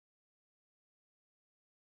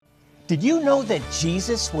Did you know that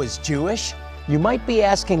Jesus was Jewish? You might be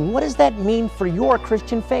asking, what does that mean for your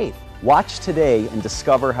Christian faith? Watch today and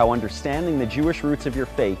discover how understanding the Jewish roots of your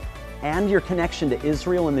faith and your connection to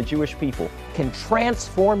Israel and the Jewish people Can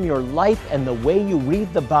transform your life and the way you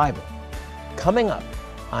read the Bible. Coming up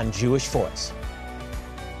on Jewish Voice.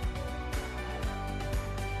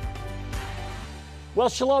 Well,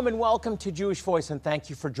 shalom and welcome to Jewish Voice, and thank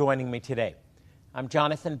you for joining me today. I'm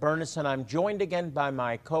Jonathan and I'm joined again by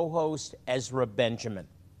my co-host, Ezra Benjamin.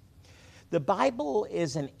 The Bible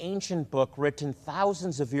is an ancient book written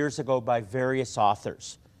thousands of years ago by various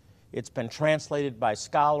authors. It's been translated by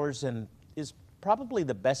scholars and is probably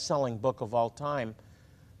the best-selling book of all time.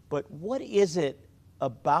 But what is it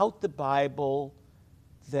about the Bible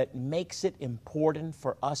that makes it important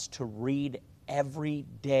for us to read every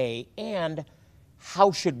day, and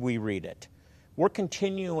how should we read it? We're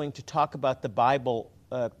continuing to talk about the Bible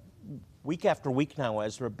week after week now,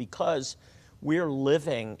 Ezra, because we're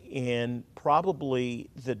living in probably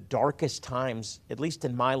the darkest times, at least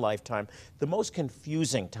in my lifetime, the most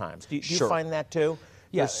confusing times. Do you find that too?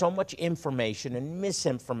 Yeah. There's so much information and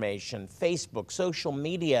misinformation, Facebook, social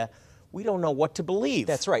media. We don't know what to believe.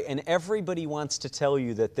 That's right, and everybody wants to tell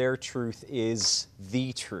you that their truth is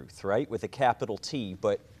the truth, right, with a capital T,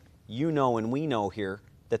 but you know and we know here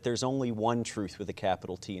that there's only one truth with a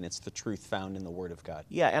capital T, and it's the truth found in the Word of God.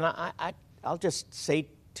 Yeah, and I'll just say,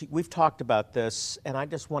 we've talked about this, and I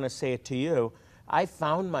just want to say it to you. I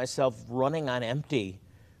found myself running on empty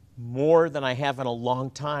more than I have in a long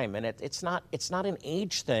time, and it's not an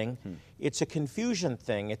age thing. It's a confusion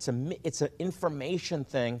thing. It's an information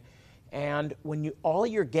thing, and when all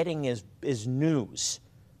you're getting is news,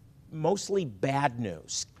 mostly bad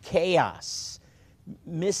news, chaos,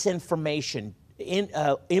 misinformation,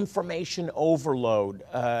 information overload,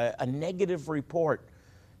 a negative report.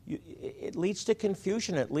 It leads to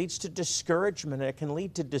confusion, it leads to discouragement, it can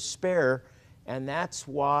lead to despair, and that's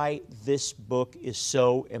why this book is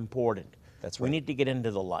so important. That's right. We need to get into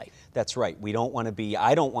the light. That's right. I don't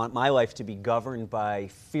want my life to be governed by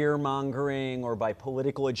fear-mongering or by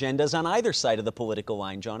political agendas on either side of the political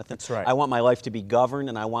line, Jonathan. That's right. I want my life to be governed,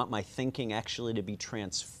 and I want my thinking actually to be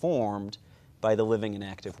transformed by the living and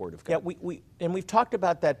active Word of God. Yeah, we've talked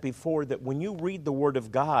about that before, that when you read the Word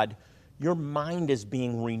of God, your mind is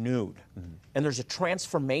being renewed. And there's a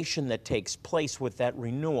transformation that takes place with that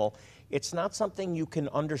renewal. It's not something you can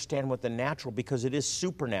understand with the natural because it is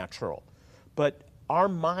supernatural. But our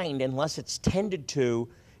mind, unless it's tended to,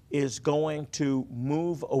 is going to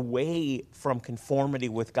move away from conformity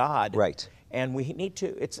with God. Right. And we need to,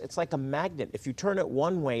 it's like a magnet. If you turn it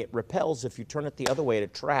one way, it repels. If you turn it the other way, it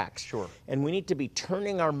attracts. Sure. And we need to be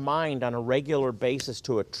turning our mind on a regular basis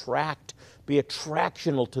to be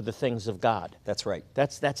attractional to the things of God. That's right.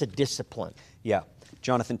 That's a discipline. Yeah.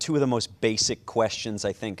 Jonathan, two of the most basic questions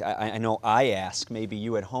I think I know I ask, maybe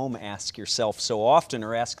you at home ask yourself so often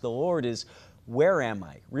or ask the Lord, is where am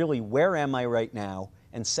I? Really, where am I right now?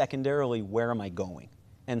 And secondarily, where am I going?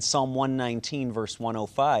 And Psalm 119, verse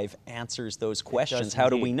 105, answers those questions. How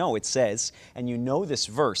do we know? It says, and you know this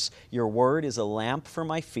verse, your word is a lamp for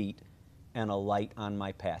my feet and a light on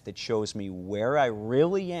my path. It shows me where I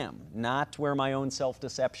really am, not where my own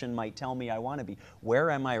self-deception might tell me I want to be.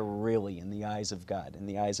 Where am I really in the eyes of God, in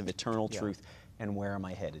the eyes of eternal truth, and where am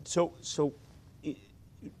I headed? So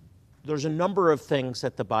there's a number of things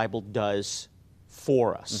that the Bible does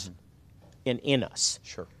for us and in us.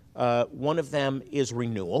 Sure. One of them is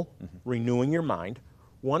renewal, renewing your mind.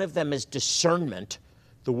 One of them is discernment.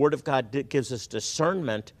 The Word of God gives us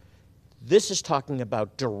discernment. This is talking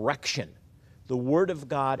about direction. The Word of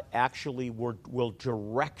God actually will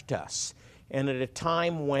direct us. And at a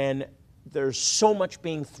time when there's so much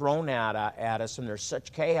being thrown at us and there's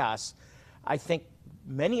such chaos, I think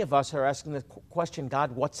many of us are asking the question,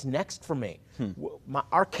 God, what's next for me?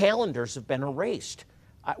 Our calendars have been erased.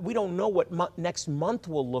 We don't know what next month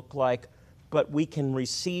will look like, but we can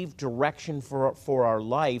receive direction for our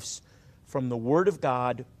lives from the Word of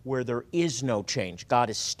God, where there is no change.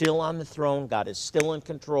 God is still on the throne. God is still in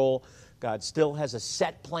control. God still has a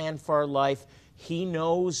set plan for our life. He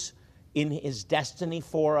knows in His destiny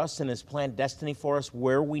for us, in His planned destiny for us,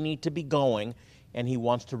 where we need to be going, and He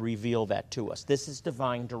wants to reveal that to us. This is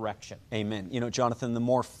divine direction. Amen. You know, Jonathan, the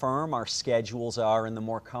more firm our schedules are and the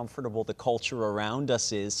more comfortable the culture around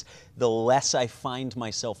us is, the less I find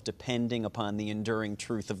myself depending upon the enduring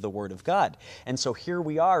truth of the Word of God. And so here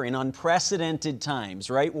we are in unprecedented times,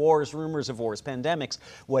 right? Wars, rumors of wars, pandemics,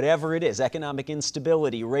 whatever it is, economic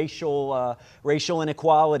instability, racial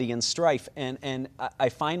inequality and strife. And I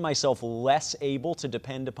find myself less able to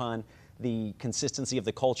depend upon the consistency of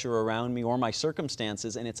the culture around me or my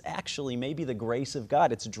circumstances, and it's actually maybe the grace of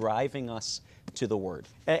God. It's driving us to the Word.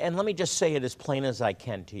 And let me just say it as plain as I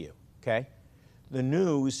can to you, okay? The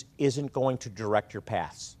news isn't going to direct your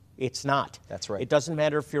paths. It's not. That's right. It doesn't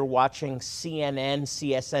matter if you're watching CNN,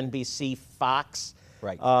 CSNBC, Fox,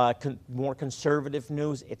 Right. More conservative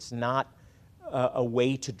news. It's not a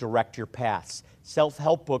way to direct your paths.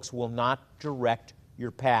 Self-help books will not direct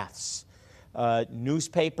your paths.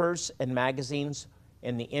 Newspapers and magazines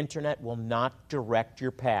and the internet will not direct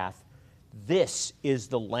your path. This is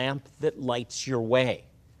the lamp that lights your way.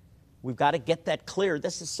 We've got to get that clear.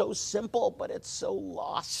 This is so simple, but it's so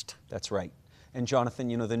lost. That's right. And Jonathan,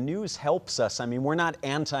 you know, the news helps us. I mean, we're not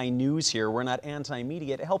anti-news here. We're not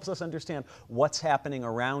anti-media. It helps us understand what's happening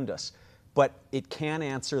around us. But it can't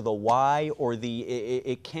answer the why, or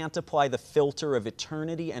it can't apply the filter of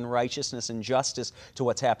eternity and righteousness and justice to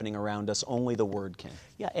what's happening around us. Only the Word can.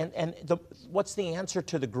 Yeah, and what's the answer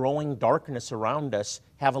to the growing darkness around us?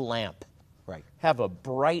 Have a lamp. Right. Have a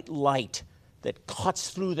bright light that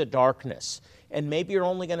cuts through the darkness. And maybe you're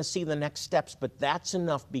only going to see the next steps, but that's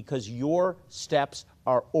enough because your steps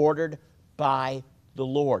are ordered by the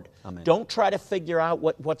Lord. Amen. Don't try to figure out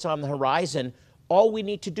what's on the horizon. All we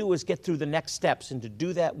need to do is get through the next steps, and to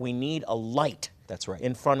do that, we need a light. That's right.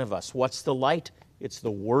 In front of us. What's the light? It's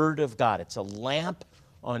the Word of God. It's a lamp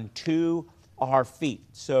unto our feet.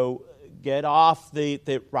 So get off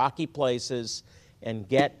the rocky places and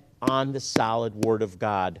get on the solid Word of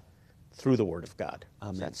God through the Word of God.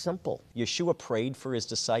 Amen. That's simple. Yeshua prayed for his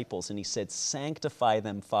disciples, and he said, "Sanctify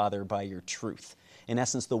them, Father, by your truth." In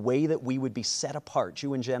essence, the way that we would be set apart,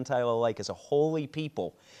 Jew and Gentile alike, as a holy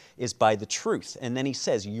people, is by the truth. And then he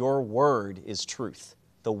says, your word is truth.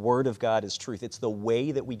 The Word of God is truth. It's the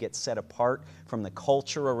way that we get set apart from the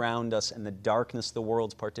culture around us and the darkness the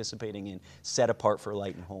world's participating in, set apart for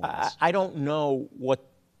light and holiness. I don't know what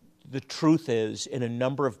the truth is in a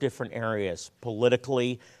number of different areas.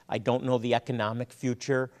 Politically, I don't know the economic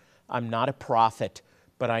future. I'm not a prophet,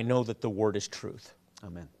 but I know that the Word is truth.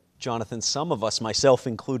 Amen. Jonathan, some of us, myself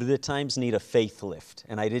included at times, need a faith lift.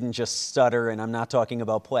 And I didn't just stutter, and I'm not talking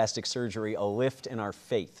about plastic surgery, a lift in our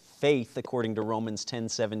faith. Faith, according to Romans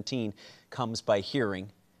 10:17, comes by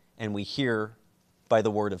hearing, and we hear by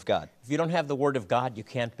the Word of God. If you don't have the Word of God, you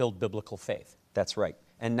can't build biblical faith. That's right.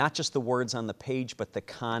 And not just the words on the page, but the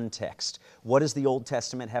context. What does the Old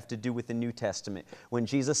Testament have to do with the New Testament? When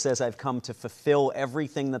Jesus says, I've come to fulfill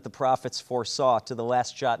everything that the prophets foresaw to the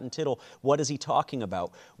last jot and tittle, what is he talking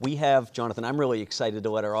about? We have, Jonathan, I'm really excited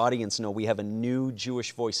to let our audience know, we have a new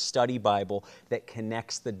Jewish Voice study Bible that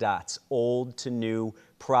connects the dots, old to new,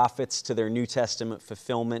 prophets to their New Testament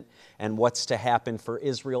fulfillment, and what's to happen for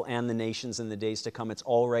Israel and the nations in the days to come. It's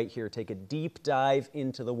all right here. Take a deep dive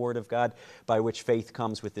into the Word of God, by which faith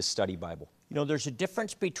comes with this study Bible. You know, there's a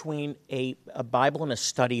difference between a Bible and a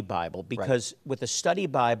study Bible, because with a study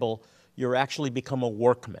Bible, you're actually become a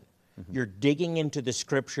workman. You're digging into the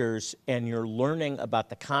Scriptures and you're learning about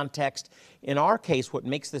the context. In our case, what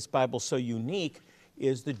makes this Bible so unique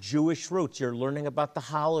is the Jewish roots. You're learning about the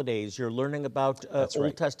holidays. You're learning about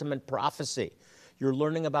Old Testament prophecy. You're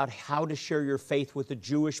learning about how to share your faith with a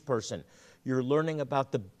Jewish person. You're learning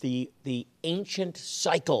about the ancient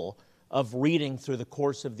cycle of reading through the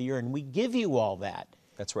course of the year, and we give you all that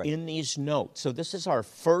in these notes. So this is our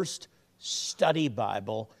first study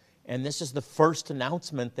Bible, and this is the first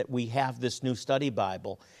announcement that we have this new study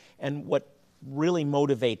Bible. And what really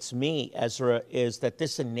motivates me, Ezra, is that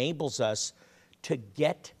this enables us to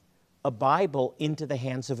get a Bible into the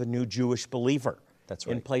hands of a new Jewish believer. That's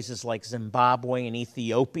right. In places like Zimbabwe and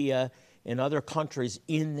Ethiopia, in other countries,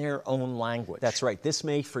 in their own language. That's right. This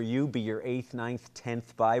may, for you, be your 8th, 9th,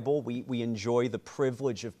 10th Bible. We enjoy the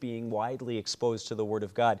privilege of being widely exposed to the Word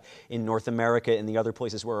of God in North America and the other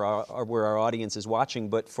places where our audience is watching.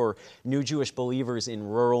 But for new Jewish believers in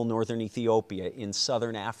rural northern Ethiopia, in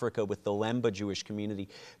southern Africa with the Lemba Jewish community,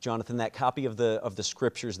 Jonathan, that copy of the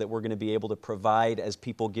Scriptures that we're going to be able to provide as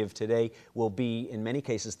people give today will be, in many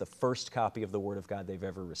cases, the first copy of the Word of God they've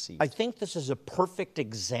ever received. I think this is a perfect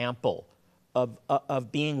example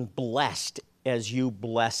of being blessed as you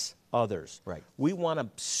bless others. Right. We want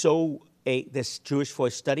to sow this Jewish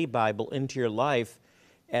Voice Study Bible into your life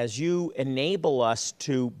as you enable us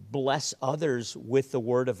to bless others with the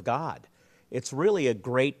Word of God. It's really a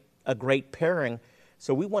great pairing.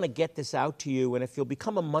 So we want to get this out to you, and if you'll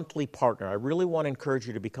become a monthly partner, I really want to encourage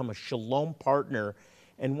you to become a Shalom partner,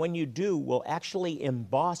 and when you do, we'll actually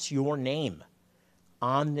emboss your name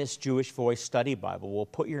on this Jewish Voice Study Bible. We'll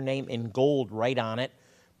put your name in gold right on it,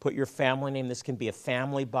 put your family name. This can be a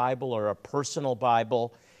family Bible or a personal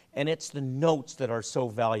Bible, And it's the notes that are so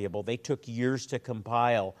valuable. They took years to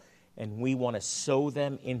compile, and we want to sow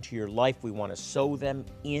them into your life. We want to sow them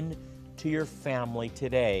into your family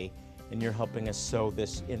today, and you're helping us sow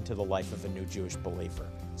this into the life of a new Jewish believer.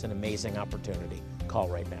 It's an amazing opportunity. Call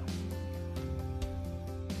right now.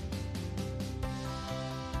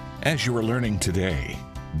 As you are learning today,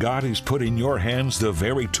 God has put in your hands the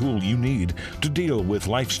very tool you need to deal with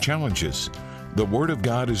life's challenges. The Word of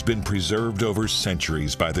God has been preserved over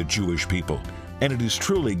centuries by the Jewish people, and it is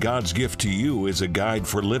truly God's gift to you as a guide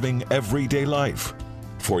for living everyday life.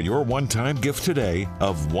 For your one-time gift today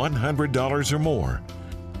of $100 or more,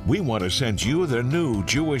 we want to send you the new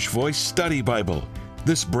Jewish Voice Study Bible.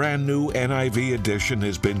 This brand new NIV edition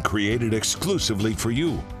has been created exclusively for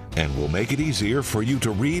you and will make it easier for you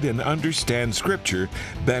to read and understand Scripture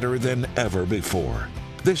better than ever before.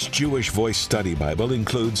 This Jewish Voice Study Bible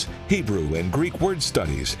includes Hebrew and Greek word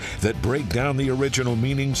studies that break down the original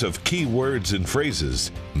meanings of key words and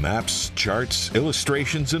phrases, maps, charts,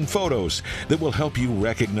 illustrations, and photos that will help you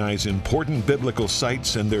recognize important biblical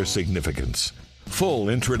sites and their significance. Full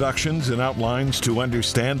introductions and outlines to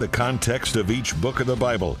understand the context of each book of the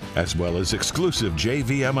Bible, as well as exclusive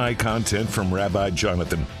JVMI content from Rabbi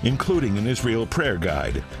Jonathan, including an Israel prayer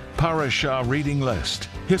guide, Parashah reading list,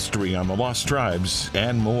 history on the lost tribes,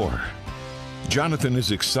 and more. Jonathan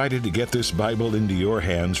is excited to get this Bible into your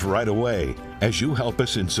hands right away as you help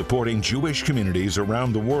us in supporting Jewish communities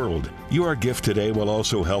around the world. Your gift today will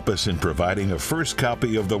also help us in providing a first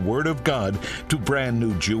copy of the Word of God to brand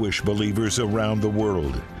new Jewish believers around the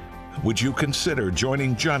world. Would you consider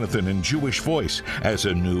joining Jonathan and Jewish Voice as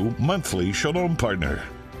a new monthly Shalom partner?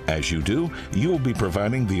 As you do, you will be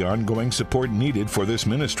providing the ongoing support needed for this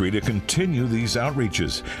ministry to continue these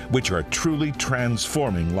outreaches, which are truly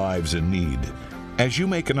transforming lives in need. As you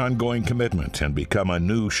make an ongoing commitment and become a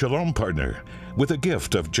new Shalom partner with a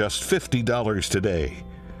gift of just $50 today,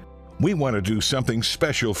 we want to do something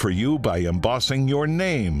special for you by embossing your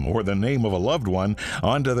name or the name of a loved one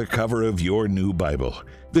onto the cover of your new Bible.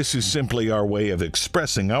 This is simply our way of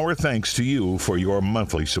expressing our thanks to you for your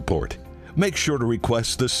monthly support. Make sure to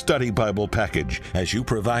request the Study Bible package as you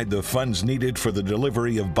provide the funds needed for the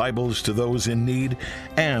delivery of Bibles to those in need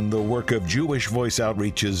and the work of Jewish Voice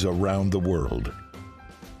outreaches around the world.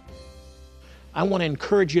 I want to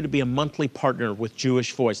encourage you to be a monthly partner with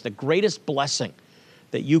Jewish Voice. The greatest blessing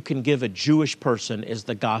that you can give a Jewish person is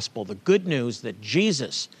the gospel, the good news that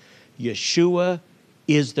Jesus, Yeshua,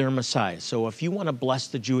 is their Messiah. So if you want to bless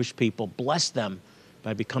the Jewish people, bless them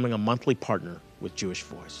by becoming a monthly partner with Jewish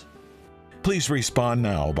Voice. Please respond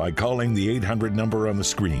now by calling the 800 number on the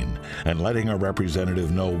screen and letting a representative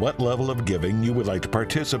know what level of giving you would like to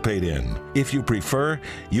participate in. If you prefer,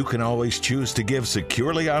 you can always choose to give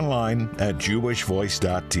securely online at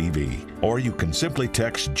jewishvoice.tv, or you can simply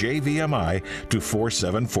text JVMI to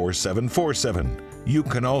 474747. You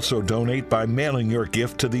can also donate by mailing your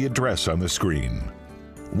gift to the address on the screen.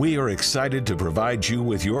 We are excited to provide you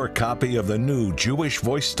with your copy of the new Jewish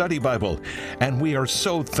Voice Study Bible, and we are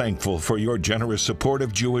so thankful for your generous support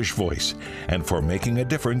of Jewish Voice and for making a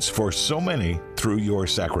difference for so many through your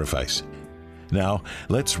sacrifice. Now,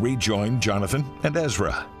 let's rejoin Jonathan and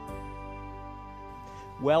Ezra.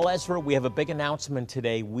 Well, Ezra, we have a big announcement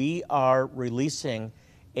today. We are releasing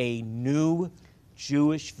a new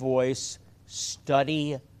Jewish Voice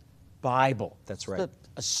Study Bible. That's right.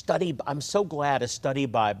 A study. I'm so glad a study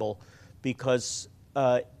Bible, because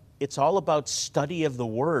it's all about study of the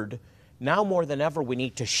Word. Now more than ever, we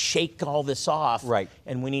need to shake all this off. Right.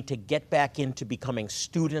 And we need to get back into becoming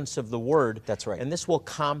students of the Word. That's right. And this will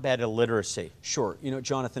combat illiteracy. Sure. You know,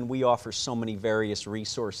 Jonathan, we offer so many various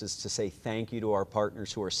resources to say thank you to our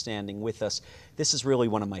partners who are standing with us. This is really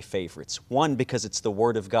one of my favorites. One, because it's the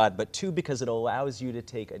Word of God, but two, because it allows you to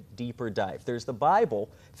take a deeper dive. There's the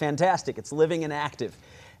Bible, fantastic, it's living and active.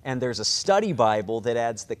 And there's a study Bible that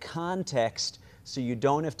adds the context so you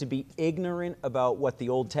don't have to be ignorant about what the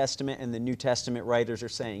Old Testament and the New Testament writers are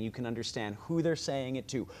saying. You can understand who they're saying it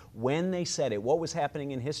to, when they said it, what was happening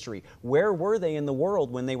in history, where were they in the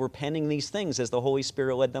world when they were penning these things as the Holy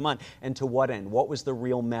Spirit led them on, and to what end? What was the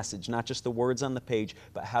real message? Not just the words on the page,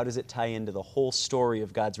 but how does it tie into the whole story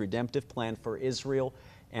of God's redemptive plan for Israel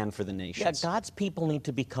and for the nations? Yeah, God's people need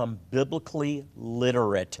to become biblically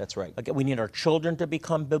literate. That's right. Again, we need our children to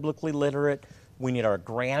become biblically literate. We need our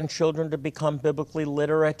grandchildren to become biblically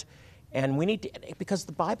literate. And we need to, because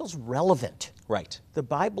the Bible's relevant. Right. The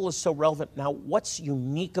Bible is so relevant. Now, what's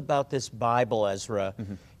unique about this Bible, Ezra,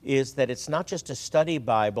 is that it's not just a study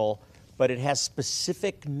Bible, but it has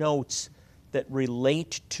specific notes that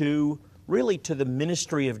relate to, really, to the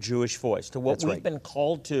ministry of Jewish Voice, to what That's we've right. been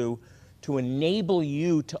called to to enable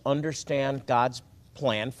you to understand God's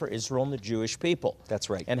plan for Israel and the Jewish people. That's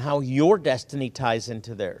right. And how your destiny ties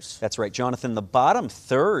into theirs. That's right, Jonathan. The bottom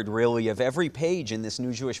third, really, of every page in this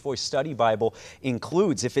New Jewish Voice Study Bible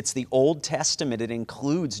includes, if it's the Old Testament, it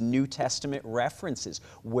includes New Testament references.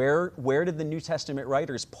 Where did the New Testament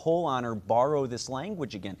writers pull on or borrow this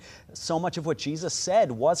language again? So much of what Jesus said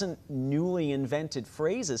wasn't newly invented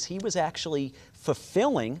phrases. He was actually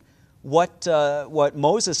fulfilling what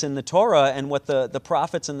Moses in the Torah and what the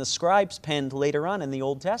prophets and the scribes penned later on in the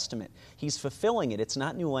Old Testament. He's fulfilling it. It's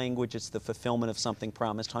not new language, it's the fulfillment of something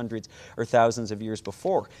promised hundreds or thousands of years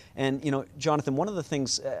before. And, Jonathan, one of the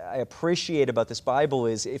things I appreciate about this Bible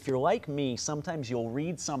is, if you're like me, sometimes you'll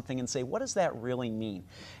read something and say, what does that really mean?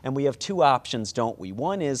 And we have two options, don't we?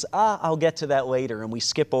 One is, I'll get to that later, and we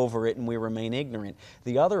skip over it and we remain ignorant.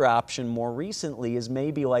 The other option, more recently, is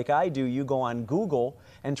maybe like I do, you go on Google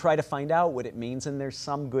and try to find out what it means, and there's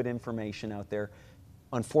some good information out there.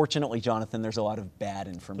 Unfortunately, Jonathan, there's a lot of bad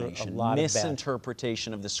information,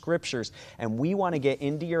 misinterpretation of the Scriptures, and we want to get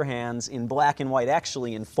into your hands in black and white,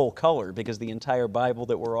 actually in full color, because the entire Bible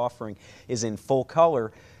that we're offering is in full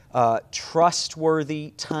color.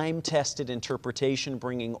 Trustworthy, time-tested interpretation,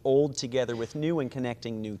 bringing old together with new and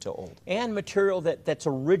connecting new to old. And material that's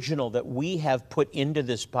original, that we have put into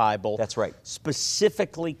this Bible. That's right.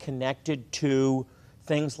 Specifically connected to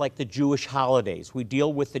things like the Jewish holidays. We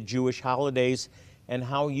deal with the Jewish holidays and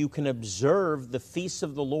how you can observe the feasts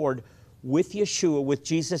of the Lord with Yeshua, with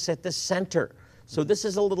Jesus at the center. So this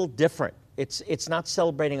is a little different. It's not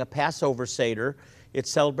celebrating a Passover Seder. It's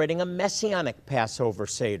celebrating a Messianic Passover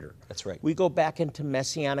Seder. That's right. We go back into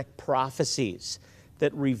Messianic prophecies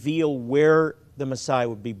that reveal where the Messiah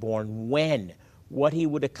would be born, when, what he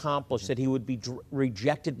would accomplish, that he would be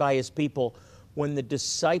rejected by his people. When the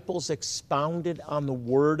disciples expounded on the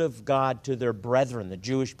Word of God to their brethren, the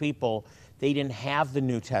Jewish people, they didn't have the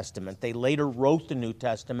New Testament. They later wrote the New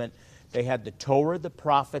Testament. They had the Torah, the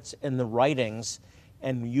prophets, and the writings,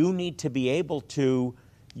 and you need to be able to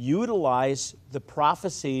utilize the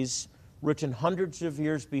prophecies written hundreds of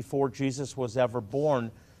years before Jesus was ever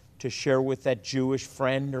born to share with that Jewish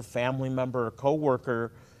friend or family member or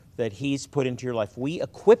coworker that he's put into your life. We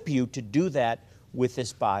equip you to do that with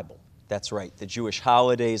this Bible. That's right. The Jewish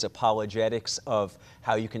holidays, apologetics of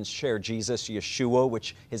how you can share Jesus, Yeshua,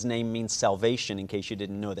 which his name means salvation, in case you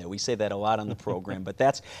didn't know that. We say that a lot on the program, but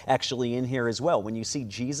that's actually in here as well. When you see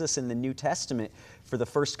Jesus in the New Testament for the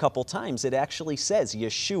first couple times, it actually says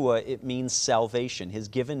Yeshua, it means salvation. His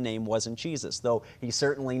given name wasn't Jesus, though he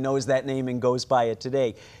certainly knows that name and goes by it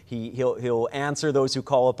today. He'll answer those who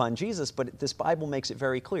call upon Jesus, but this Bible makes it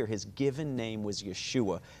very clear. His given name was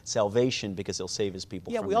Yeshua, salvation, because he'll save his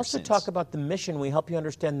people from their sins. Yeah, we also talk about the mission. We help you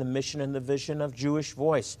understand the mission and the vision of Jewish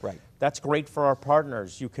Voice. Right. That's great for our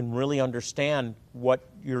partners. You can really understand what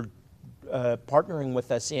you're partnering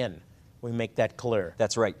with us in. We make that clear.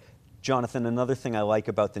 That's right. Jonathan, another thing I like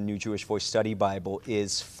about the New Jewish Voice Study Bible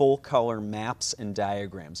is full-color maps and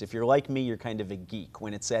diagrams. If you're like me, you're kind of a geek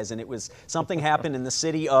when it says, and it was something happened in the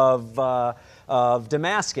city of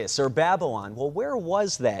Damascus or Babylon. Well, where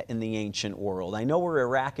was that in the ancient world? I know where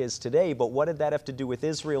Iraq is today, but what did that have to do with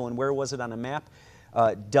Israel, and where was it on a map?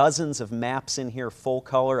 Dozens of maps in here, full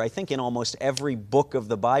color. I think in almost every book of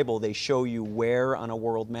the Bible, they show you where on a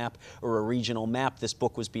world map or a regional map this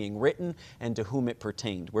book was being written and to whom it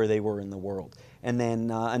pertained, where they were in the world. And then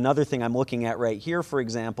another thing I'm looking at right here, for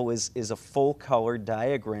example, is a full-color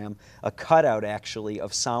diagram, a cutout, actually,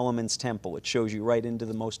 of Solomon's temple. It shows you right into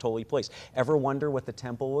the most holy place. Ever wonder what the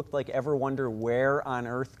temple looked like? Ever wonder where on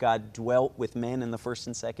earth God dwelt with men in the first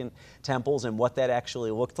and second temples and what that actually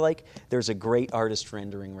looked like? There's a great artist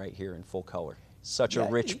rendering right here in full color. Such a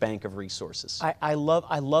rich bank of resources. I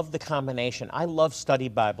love the combination. I love study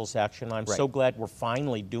Bibles, actually, and I'm so glad we're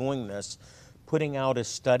finally doing this, putting out a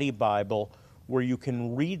study Bible where you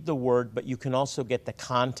can read the Word, but you can also get the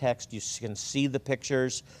context, you can see the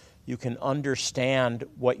pictures, you can understand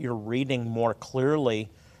what you're reading more clearly.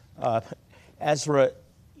 Ezra,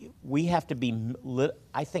 we have to be,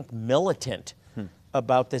 I think, militant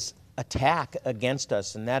about this attack against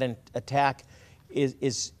us, and that attack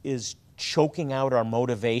is choking out our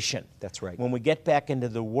motivation. That's right. When we get back into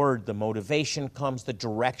the Word, the motivation comes, the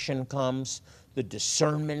direction comes, the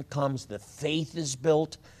discernment comes, the faith is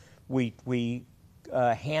built. We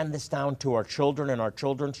hand this down to our children and our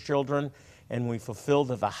children's children, and we fulfill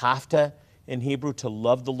the V'ahavta in Hebrew, to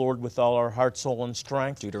love the Lord with all our heart, soul, and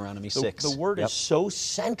strength. Deuteronomy 6. The Word is so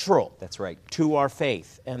central. That's right. To our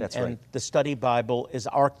faith. And, That's and right. the study Bible is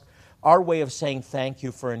our way of saying thank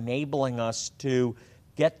you for enabling us to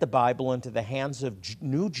get the Bible into the hands of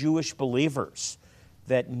new Jewish believers.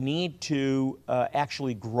 that need to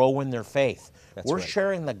actually grow in their faith. We're right.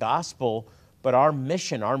 sharing the gospel, but our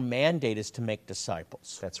mission, our mandate is to make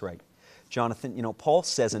disciples. That's right. Jonathan, you know, Paul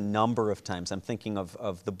says a number of times, I'm thinking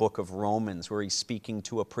of the book of Romans, where he's speaking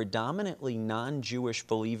to a predominantly non-Jewish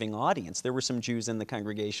believing audience. There were some Jews in the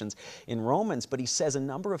congregations in Romans, but he says a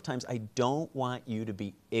number of times, I don't want you to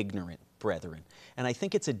be ignorant, brethren. And I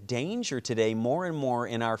think it's a danger today, more and more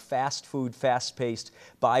in our fast food, fast-paced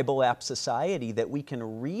Bible app society, that we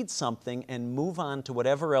can read something and move on to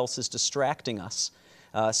whatever else is distracting us.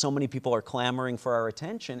 So many people are clamoring for our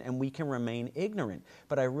attention, and we can remain ignorant.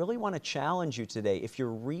 But I really want to challenge you today. If you're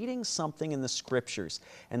reading something in the Scriptures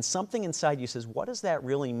and something inside you says, what does that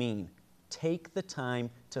really mean? Take the time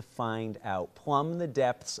to find out. Plumb the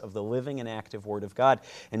depths of the living and active Word of God.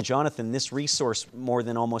 And Jonathan, this resource, more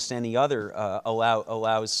than almost any other,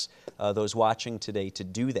 allows those watching today to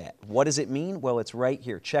do that. What does it mean? Well, it's right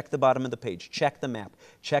here. Check the bottom of the page. Check the map.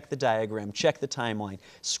 Check the diagram. Check the timeline.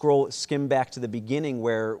 Skim back to the beginning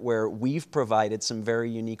where we've provided some very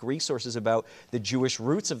unique resources about the Jewish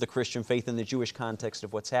roots of the Christian faith and the Jewish context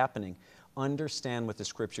of what's happening. Understand what the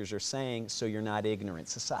Scriptures are saying so you're not ignorant.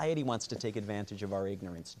 Society wants to take advantage of our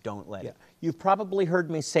ignorance. Don't let it. You've probably heard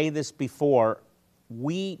me say this before.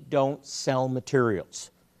 We don't sell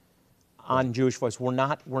materials on Jewish Voice. We're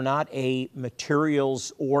not a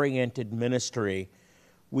materials-oriented ministry.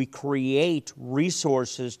 We create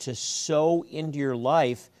resources to sow into your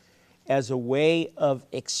life as a way of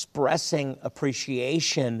expressing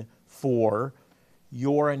appreciation for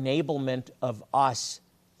your enablement of us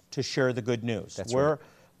to share the good news. We're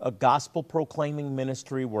a gospel proclaiming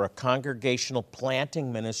ministry, we're a congregational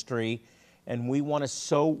planting ministry, and we want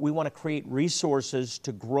to create resources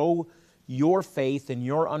to grow your faith and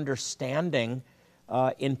your understanding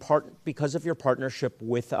in part because of your partnership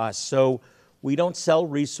with us. So we don't sell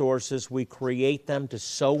resources, we create them to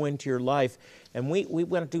sow into your life. And we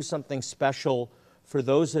want to do something special for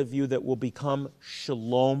those of you that will become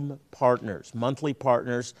Shalom partners, monthly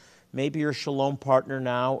partners. Maybe you're a Shalom partner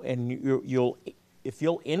now, and if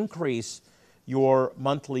you'll increase your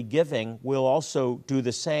monthly giving, we'll also do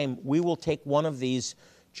the same. We will take one of these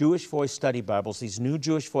Jewish Voice Study Bibles, these new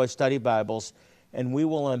Jewish Voice Study Bibles, and we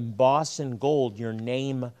will emboss in gold your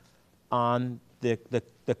name on the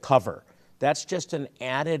cover. That's just an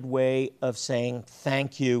added way of saying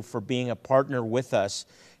thank you for being a partner with us,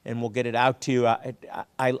 and we'll get it out to you.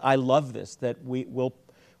 I love this, that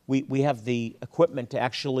we have the equipment to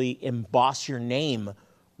actually emboss your name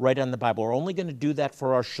right on the Bible. We're only going to do that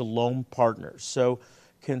for our Shalom partners. So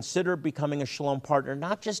consider becoming a Shalom partner,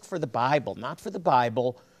 not just for the Bible,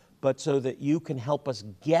 but so that you can help us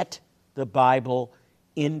get the Bible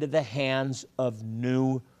into the hands of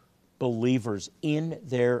new believers in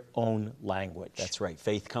their own language. That's right.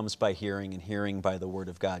 Faith comes by hearing, and hearing by the Word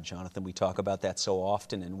of God, Jonathan. We talk about that so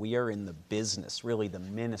often, and we are in the business, really the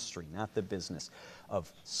ministry, not the business,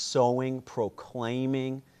 of sowing,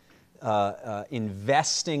 proclaiming,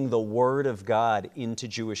 investing the Word of God into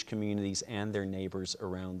Jewish communities and their neighbors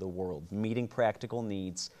around the world, meeting practical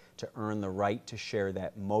needs to earn the right to share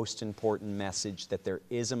that most important message that there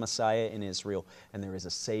is a Messiah in Israel and there is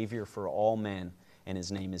a Savior for all men, and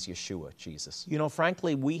His name is Yeshua, Jesus. You know,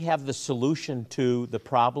 frankly, we have the solution to the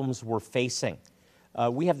problems we're facing.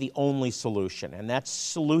 We have the only solution, and that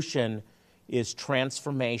solution is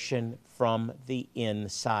transformation from the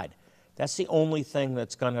inside. That's the only thing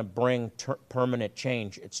that's going to bring permanent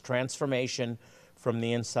change. It's transformation from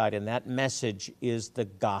the inside, and that message is the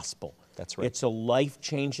gospel. That's right. It's a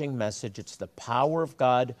life-changing message. It's the power of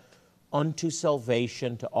God unto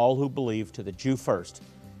salvation to all who believe, to the Jew first,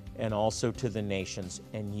 and also to the nations,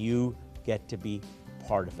 and you get to be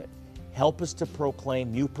part of it. Help us to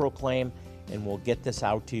proclaim, you proclaim, and we'll get this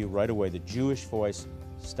out to you right away, the Jewish Voice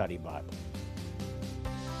Study Bible.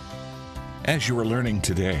 As you are learning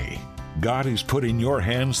today, God has put in your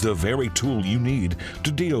hands the very tool you need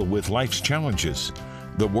to deal with life's challenges.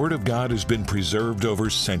 The Word of God has been preserved over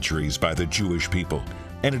centuries by the Jewish people,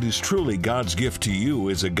 and it is truly God's gift to you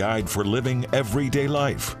as a guide for living everyday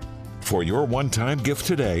life. For your one-time gift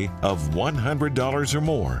today of $100 or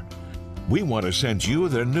more, we want to send you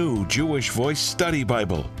the new Jewish Voice Study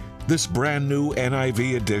Bible. This brand new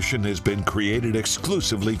NIV edition has been created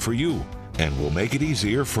exclusively for you and will make it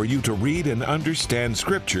easier for you to read and understand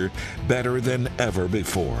Scripture better than ever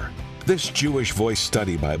before. This Jewish Voice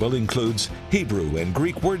Study Bible includes Hebrew and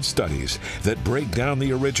Greek word studies that break down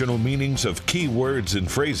the original meanings of key words and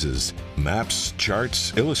phrases, maps,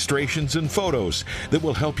 charts, illustrations, and photos that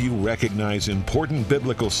will help you recognize important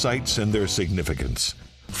biblical sites and their significance.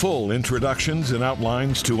 Full introductions and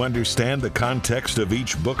outlines to understand the context of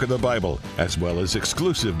each book of the Bible, as well as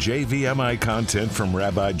exclusive JVMI content from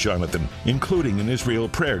Rabbi Jonathan, including an Israel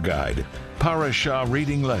prayer guide, Parashah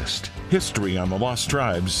reading list, history on the lost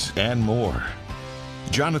tribes, and more.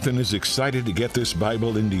 Jonathan is excited to get this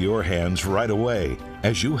Bible into your hands right away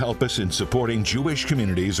as you help us in supporting Jewish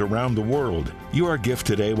communities around the world. Your gift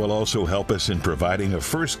today will also help us in providing a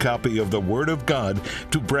first copy of the Word of God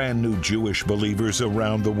to brand new Jewish believers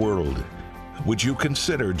around the world. Would you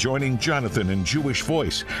consider joining Jonathan and Jewish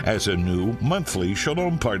Voice as a new monthly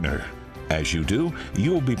Shalom partner? As you do,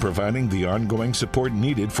 you will be providing the ongoing support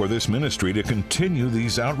needed for this ministry to continue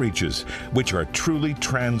these outreaches, which are truly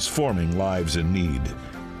transforming lives in need.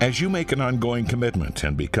 As you make an ongoing commitment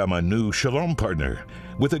and become a new Shalom partner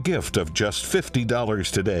with a gift of just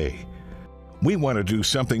 $50 today, we want to do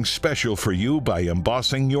something special for you by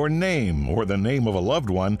embossing your name or the name of a loved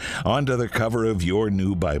one onto the cover of your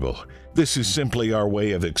new Bible. This is simply our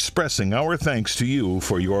way of expressing our thanks to you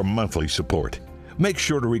for your monthly support. Make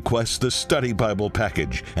sure to request the Study Bible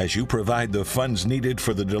package as you provide the funds needed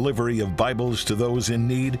for the delivery of Bibles to those in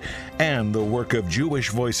need and the work of Jewish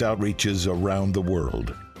Voice outreaches around the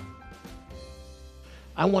world.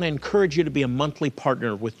 I want to encourage you to be a monthly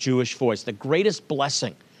partner with Jewish Voice. The greatest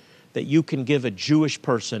blessing that you can give a Jewish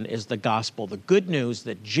person is the gospel, the good news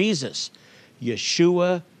that Jesus,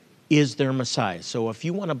 Yeshua, is their Messiah. So if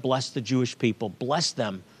you want to bless the Jewish people, bless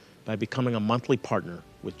them by becoming a monthly partner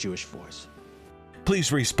with Jewish Voice.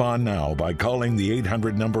 Please respond now by calling the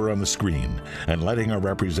 800 number on the screen and letting a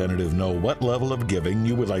representative know what level of giving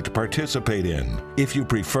you would like to participate in. If you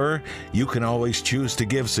prefer, you can always choose to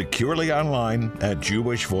give securely online at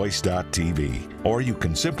jewishvoice.tv, or you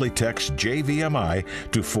can simply text JVMI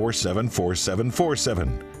to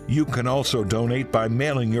 474747. You can also donate by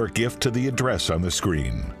mailing your gift to the address on the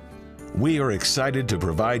screen. We are excited to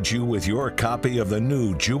provide you with your copy of the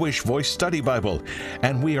new Jewish Voice Study Bible,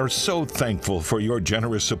 and we are so thankful for your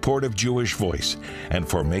generous support of Jewish Voice and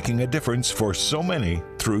for making a difference for so many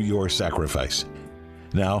through your sacrifice.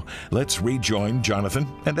 Now, let's rejoin Jonathan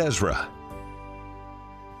and Ezra.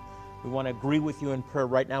 We want to agree with you in prayer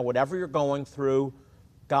right now. Whatever you're going through,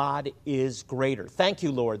 God is greater. Thank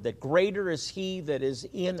you, Lord, that greater is He that is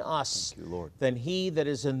in us than he that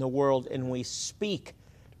is in the world, and we speak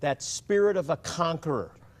that spirit of a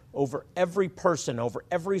conqueror over every person, over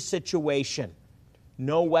every situation.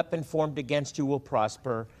 No weapon formed against you will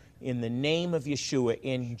prosper. In the name of Yeshua,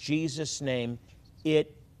 in Jesus' name,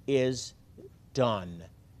 it is done.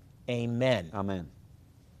 Amen. Amen.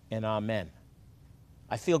 And amen.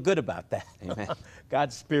 I feel good about that. Amen.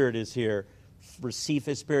 God's Spirit is here. Receive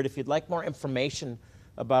His Spirit. If you'd like more information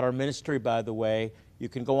about our ministry, by the way, you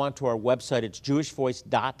can go onto our website. It's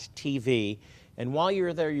jewishvoice.tv. And while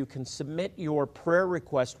you're there, you can submit your prayer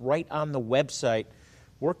request right on the website.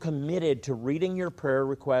 We're committed to reading your prayer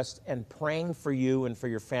request and praying for you and for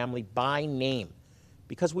your family by name,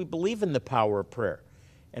 because we believe in the power of prayer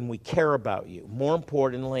and we care about you. More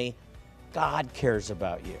importantly, God cares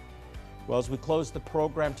about you. Well, as we close the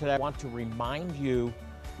program today, I want to remind you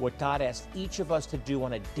what God asked each of us to do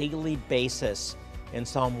on a daily basis in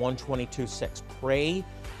Psalm 122:6. Pray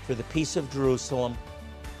for the peace of Jerusalem.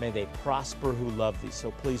 May they prosper who love thee. So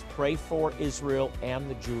please pray for Israel and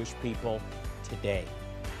the Jewish people today.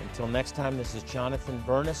 Until next time, this is Jonathan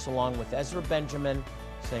Burness along with Ezra Benjamin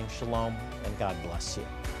saying shalom and God bless you.